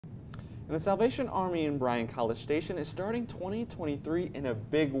And the Salvation Army in Bryan College Station is starting 2023 in a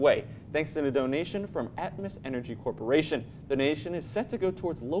big way, thanks to a donation from Atmos Energy Corporation. The donation is set to go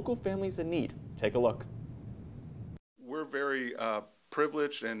towards local families in need. Take a look. We're very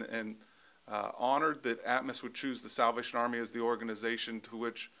privileged and honored that Atmos would choose the Salvation Army as the organization to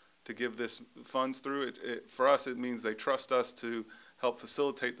which to give this funds through. For us, it means they trust us to help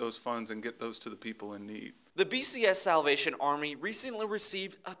facilitate those funds and get those to the people in need. The BCS Salvation Army recently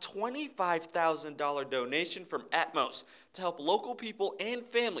received a $25,000 donation from Atmos to help local people and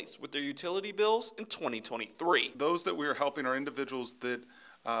families with their utility bills in 2023. Those that we are helping are individuals that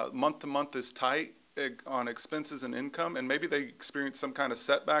month to month is tight on expenses and income, and maybe they experienced some kind of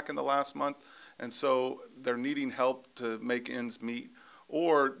setback in the last month, and so they're needing help to make ends meet,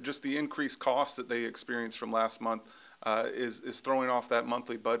 or just the increased costs that they experienced from last month is throwing off that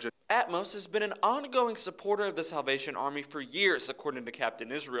monthly budget. Atmos has been an ongoing supporter of the Salvation Army for years, according to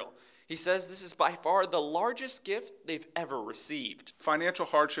Captain Israel. He says this is by far the largest gift they've ever received. Financial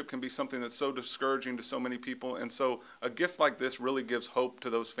hardship can be something that's so discouraging to so many people, and so a gift like this really gives hope to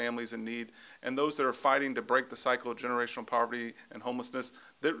those families in need and those that are fighting to break the cycle of generational poverty and homelessness.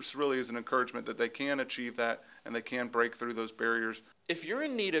 This really is an encouragement that they can achieve that and they can break through those barriers. If you're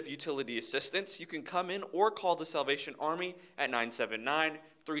in need of utility assistance, you can come in or call the Salvation Army at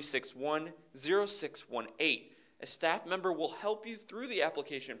 979-361-0618. A staff member will help you through the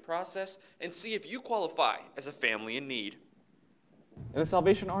application process and see if you qualify as a family in need. And the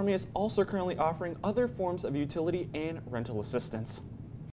Salvation Army is also currently offering other forms of utility and rental assistance.